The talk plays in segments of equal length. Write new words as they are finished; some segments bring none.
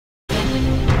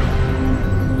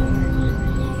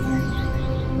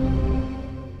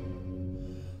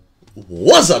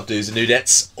What's up, dudes and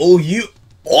dudettes, all you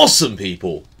awesome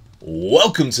people?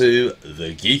 Welcome to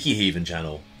the Geeky Heathen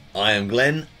channel. I am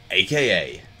Glen,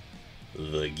 aka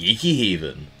the Geeky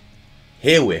Heathen,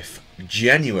 here with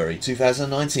January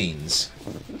 2019's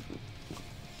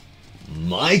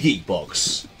My Geek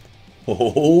Box.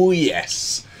 Oh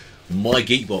yes, My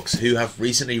Geek Box, who have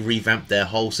recently revamped their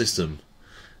whole system,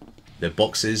 their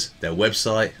boxes, their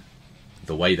website,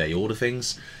 the way they order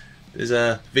things. There's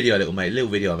a video, little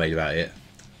video I made about it.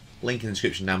 Link in the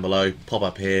description down below. Pop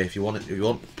up here if you want it. If you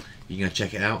want, you can go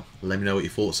check it out. Let me know what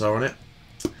your thoughts are on it.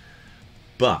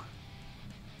 But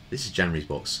this is January's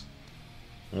box.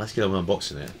 Let's get on with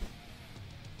unboxing it.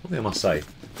 One thing I must say,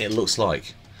 it looks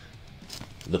like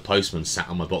the postman sat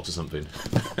on my box or something.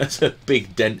 There's a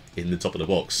big dent in the top of the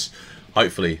box.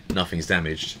 Hopefully nothing's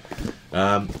damaged.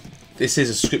 This is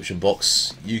a subscription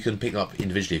box. You can pick them up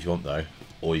individually if you want though,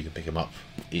 or you can pick them up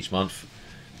each month.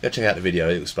 Go check out the video,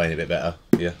 it'll explain it a bit better.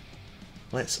 Yeah.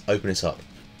 Let's open this up.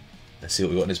 Let's see what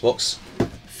we've got in this box.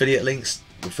 Affiliate links,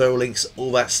 referral links,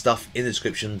 all that stuff in the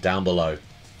description down below.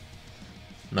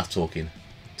 Enough talking.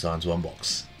 Time to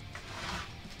unbox.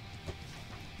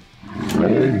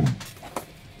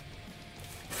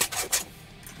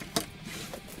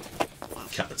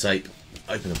 Cut the tape,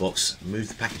 open the box, move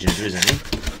the packaging if there is any.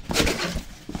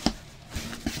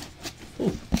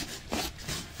 Ooh.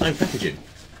 No packaging.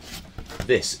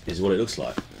 This is what it looks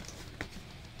like.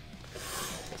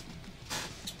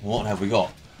 What have we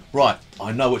got? Right,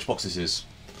 I know which box this is.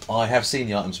 I have seen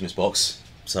the items in this box,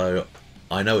 so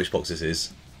I know which box this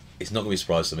is. It's not going to be a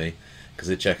surprise to me,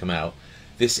 because I check them out.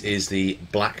 This is the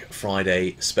Black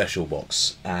Friday special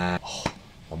box. Oh,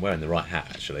 I'm wearing the right hat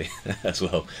actually as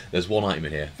well. There's one item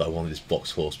in here that I wanted this box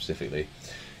for specifically.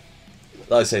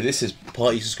 Like I say, this is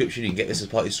party subscription. You can get this as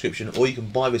party subscription, or you can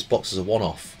buy this box as a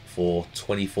one-off for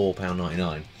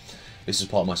 £24.99. This is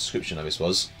part of my subscription, though, this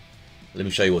was. Let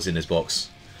me show you what's in this box.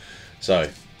 So,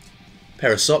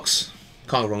 pair of socks.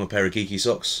 Can't go wrong with a pair of Geeky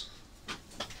socks.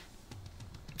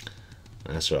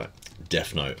 That's right.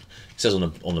 Death Note. It says on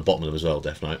the bottom of them as well,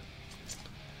 Death Note.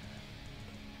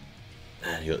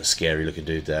 And you got the scary looking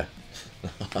dude there.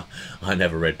 I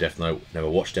never read Death Note, never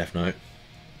watched Death Note.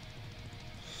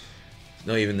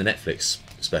 Not even the Netflix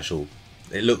special.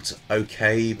 It looked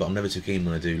okay, but I'm never too keen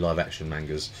when I do live action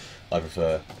mangas. I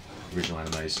prefer original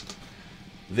animes.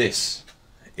 This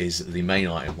is the main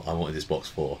item I wanted this box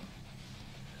for.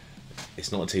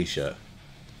 It's not a t-shirt.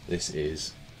 This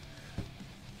is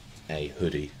a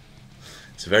hoodie.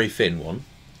 It's a very thin one,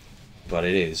 but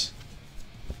it is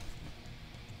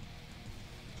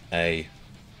a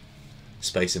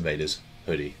Space Invaders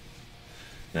hoodie.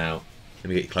 Now, let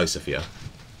me get you closer for you.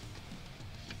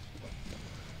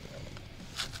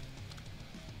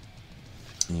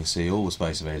 And you see all the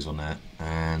Space Invaders on there,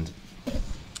 and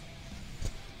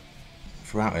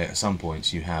throughout it at some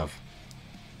points you have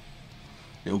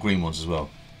little green ones as well.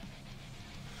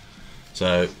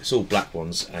 So it's all black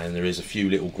ones, and there is a few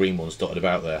little green ones dotted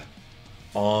about there.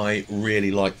 I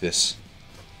really like this.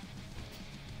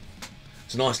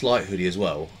 It's a nice light hoodie as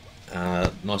well.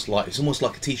 Nice light. It's almost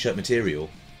like a t-shirt material,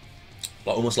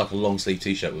 like almost like a long sleeve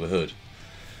t-shirt with a hood.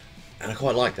 And I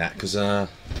quite like that because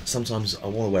sometimes I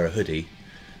want to wear a hoodie,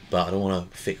 but I don't want a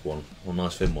thick one or a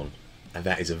nice thin one. And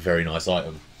that is a very nice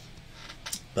item.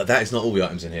 But that is not all the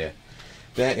items in here.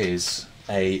 There is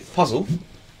a puzzle.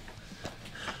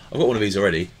 I've got one of these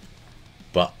already,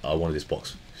 but I wanted this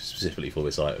box specifically for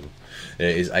this item. There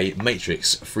is a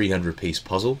Matrix 300-piece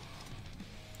puzzle.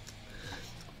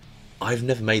 I've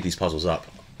never made these puzzles up.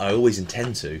 I always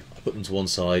intend to. I put them to one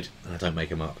side and I don't make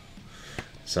them up.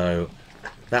 So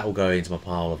that will go into my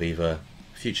pile of either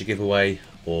future giveaway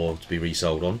or to be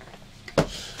resold on.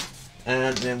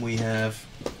 And then we have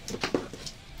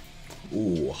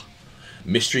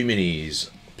mystery minis,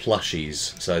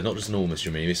 plushies. So not just a normal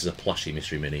mystery mini, this is a plushie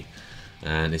mystery mini.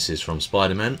 And this is from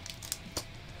Spider-Man.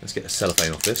 Let's get the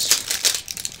cellophane off this.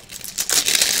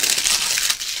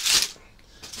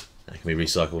 That can be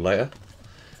recycled later.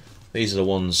 These are the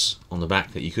ones on the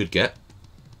back that you could get.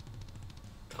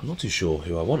 I'm not too sure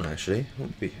who I want actually.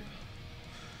 Won't be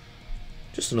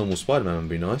just a normal Spider-Man would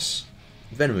be nice.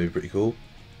 Venom would be pretty cool.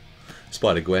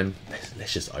 Spider-Gwen.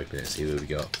 Let's just open it and see what we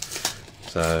got.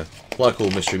 So, like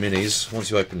all mystery minis, once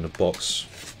you open the box,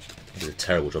 I did a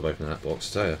terrible job opening that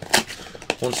box, I tell you.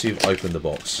 Once you've opened the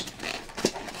box,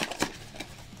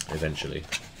 eventually,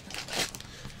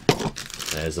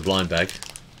 there's the blind bag.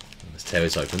 Let's tear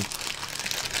this open.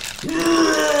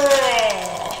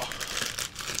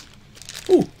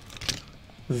 Ooh,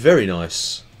 very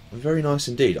nice. Very nice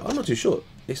indeed. I'm not too sure.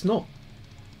 It's not.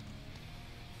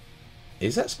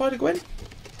 Is that Spider-Gwen?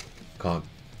 Can't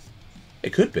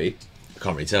It could be. I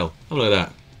can't really tell. Have a look at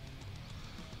that.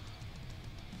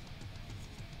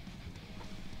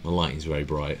 The lighting's very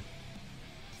bright.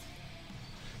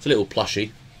 It's a little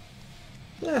plushie.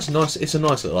 That's nice. It's a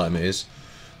nice little item, it is.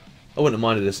 I wouldn't have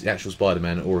minded the actual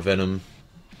Spider-Man or a Venom.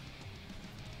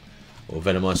 Or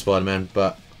Venomized Spider-Man,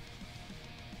 but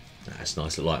that's a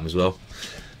nice little item as well.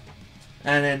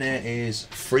 And then there is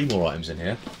 3 more items in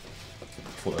here. I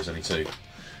thought there was only 2.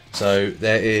 So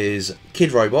there is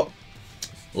Kid Robot.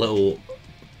 Little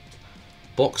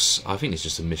box. I think it's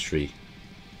just a mystery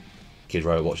Kid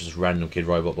Robot, just random Kid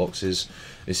Robot boxes.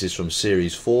 This is from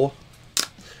Series 4.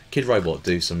 Kid Robot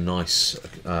do some nice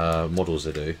models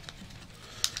they do.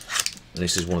 And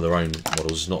this is one of their own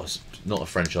models, not a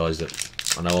franchise that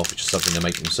I know of, it's just something they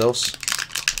make themselves.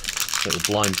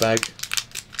 Little blind bag.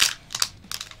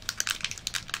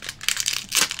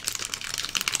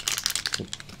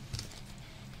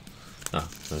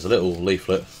 There's a little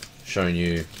leaflet showing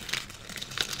you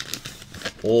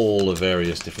all the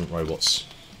various different robots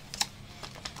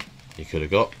you could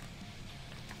have got.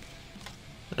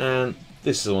 And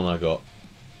this is the one I got.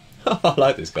 I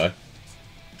like this guy.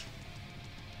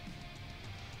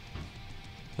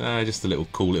 Just a little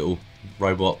cool little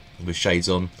robot with shades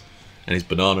on and his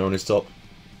banana on his top.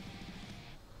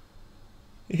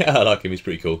 Yeah, I like him, he's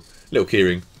pretty cool. Little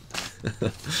keyring.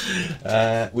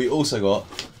 We also got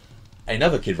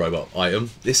another Kid Robot item.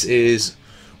 This is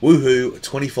Woohoo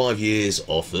 25 Years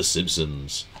of The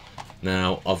Simpsons.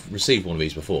 Now, I've received one of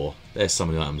these before. There's some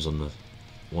of the items on the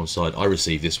one side. I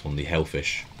received this one, the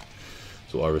Hellfish.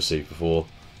 That's what I received before.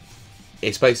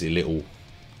 It's basically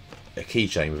a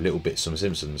keychain with little bits from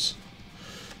Simpsons.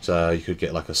 So you could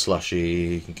get like a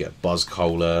slushie, you can get Buzz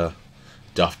Cola,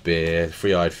 Duff Beer,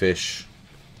 Three-Eyed Fish.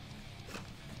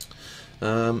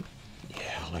 Yeah,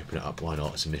 I'll open it up. Why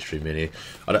not? It's a mystery mini.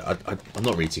 I'm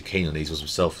not really too keen on these ones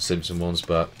myself, the Simpson ones,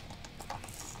 but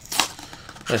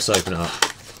let's open it up.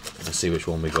 Let's see which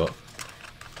one we got.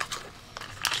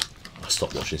 I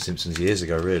stopped watching Simpsons years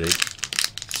ago, really.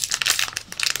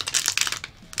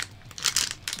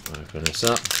 Open this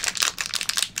up.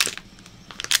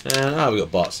 And we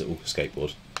got Bart's little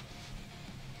skateboard.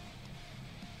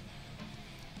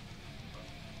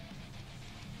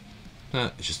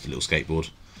 It's just a little skateboard.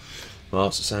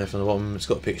 Bart's the same from the bottom. It's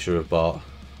got a picture of Bart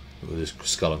with his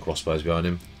skull and crossbows behind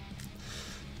him.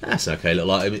 That's an okay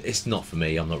little item. It's not for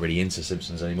me. I'm not really into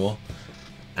Simpsons anymore.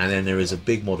 And then there is a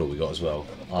big model we got as well.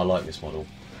 I like this model.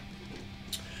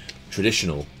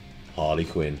 Traditional Harley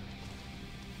Quinn.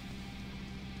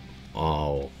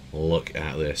 Oh, look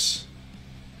at this.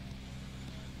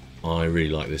 I really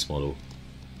like this model.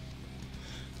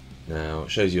 Now,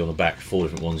 it shows you on the back 4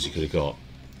 different ones you could have got.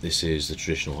 This is the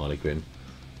traditional Harley Quinn.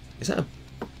 Is that a...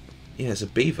 Yeah, it's a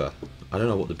beaver. I don't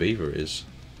know what the beaver is.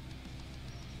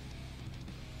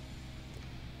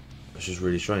 It's just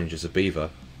really strange. It's a beaver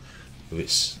with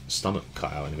its stomach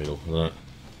cut out in the middle.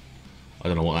 I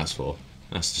don't know what that's for.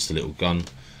 That's just a little gun.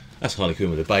 That's Harley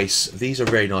Quinn with a base. These are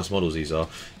very nice models, these are.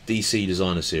 DC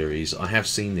Designer Series. I have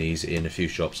seen these in a few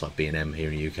shops like B&M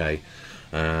here in the UK.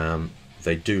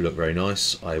 They do look very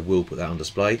nice. I will put that on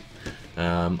display.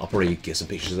 I'll probably get some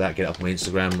pictures of that, get it up on my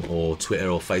Instagram or Twitter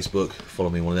or Facebook. Follow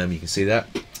me on one of them, you can see that.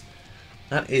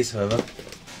 That is, however,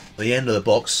 the end of the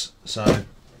box. So,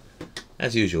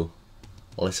 as usual,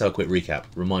 let's have a quick recap.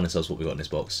 Remind ourselves what we got in this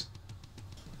box.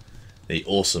 The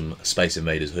awesome Space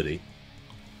Invaders hoodie.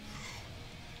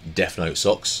 Death Note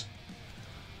socks.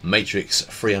 Matrix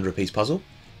 300-piece puzzle.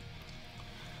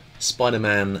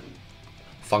 Spider-Man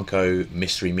Funko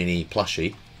Mystery Mini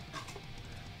plushie.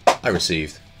 I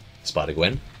received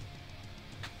Spider-Gwen.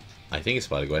 I think it's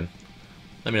Spider-Gwen.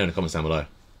 Let me know in the comments down below.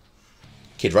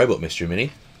 Kid Robot Mystery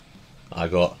Mini. I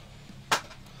got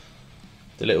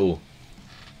the little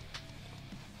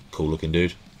cool looking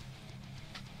dude.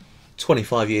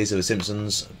 25 Years of The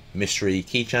Simpsons mystery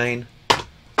keychain.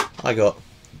 I got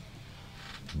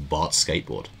Bart's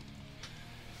skateboard.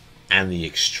 And the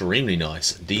extremely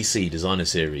nice DC Designer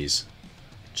Series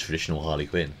traditional Harley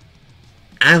Quinn.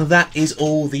 And that is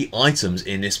all the items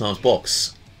in this month's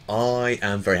box. I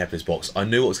am very happy with this box. I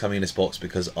knew what was coming in this box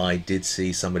because I did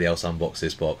see somebody else unbox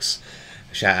this box.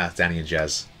 Shout out to Danny and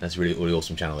Jazz. That's a really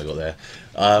awesome channel they got there.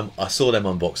 I saw them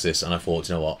unbox this and I thought,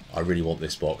 you know what, I really want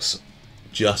this box.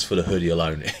 Just for the hoodie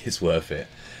alone, it's worth it.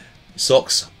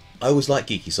 Socks. I always like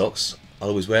Geeky socks. I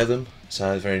always wear them,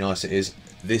 so very nice it is.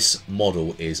 This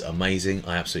model is amazing.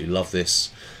 I absolutely love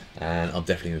this, and I'm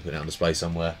definitely going to put it on display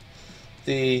somewhere.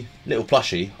 The little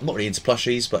plushie. I'm not really into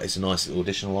plushies, but it's a nice little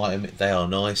additional item. They are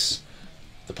nice.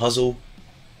 The puzzle.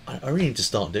 I really need to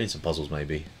start doing some puzzles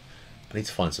maybe. I need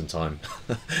to find some time.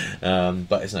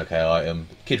 But it's an okay item.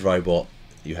 Kid Robot,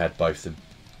 you had both the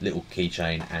little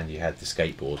keychain and you had the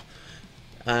skateboard.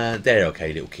 They're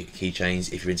okay little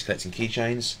keychains if you're into collecting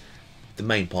keychains. The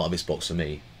main part of this box for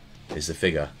me is the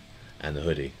figure and the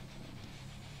hoodie.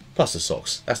 Plus the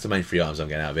socks. That's the main 3 items I'm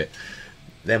getting out of it.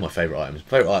 They're my favourite items.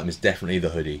 Favourite item is definitely the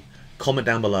hoodie. Comment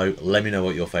down below, let me know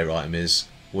what your favourite item is.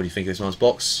 What do you think of this month's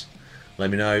box? Let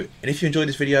me know. And if you enjoyed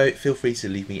this video, feel free to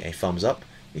leave me a thumbs up.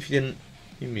 If you didn't,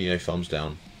 give me a thumbs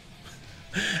down.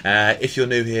 If you're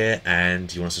new here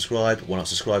and you want to subscribe, why not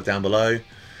subscribe down below?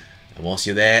 And whilst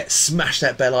you're there, smash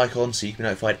that bell icon so you can be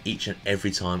notified each and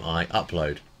every time I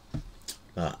upload.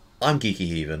 I'm Geeky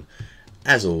Heathen.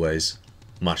 As always,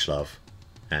 much love.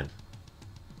 And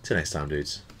till next time,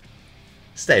 dudes,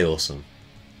 stay awesome.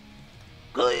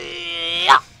 Glen.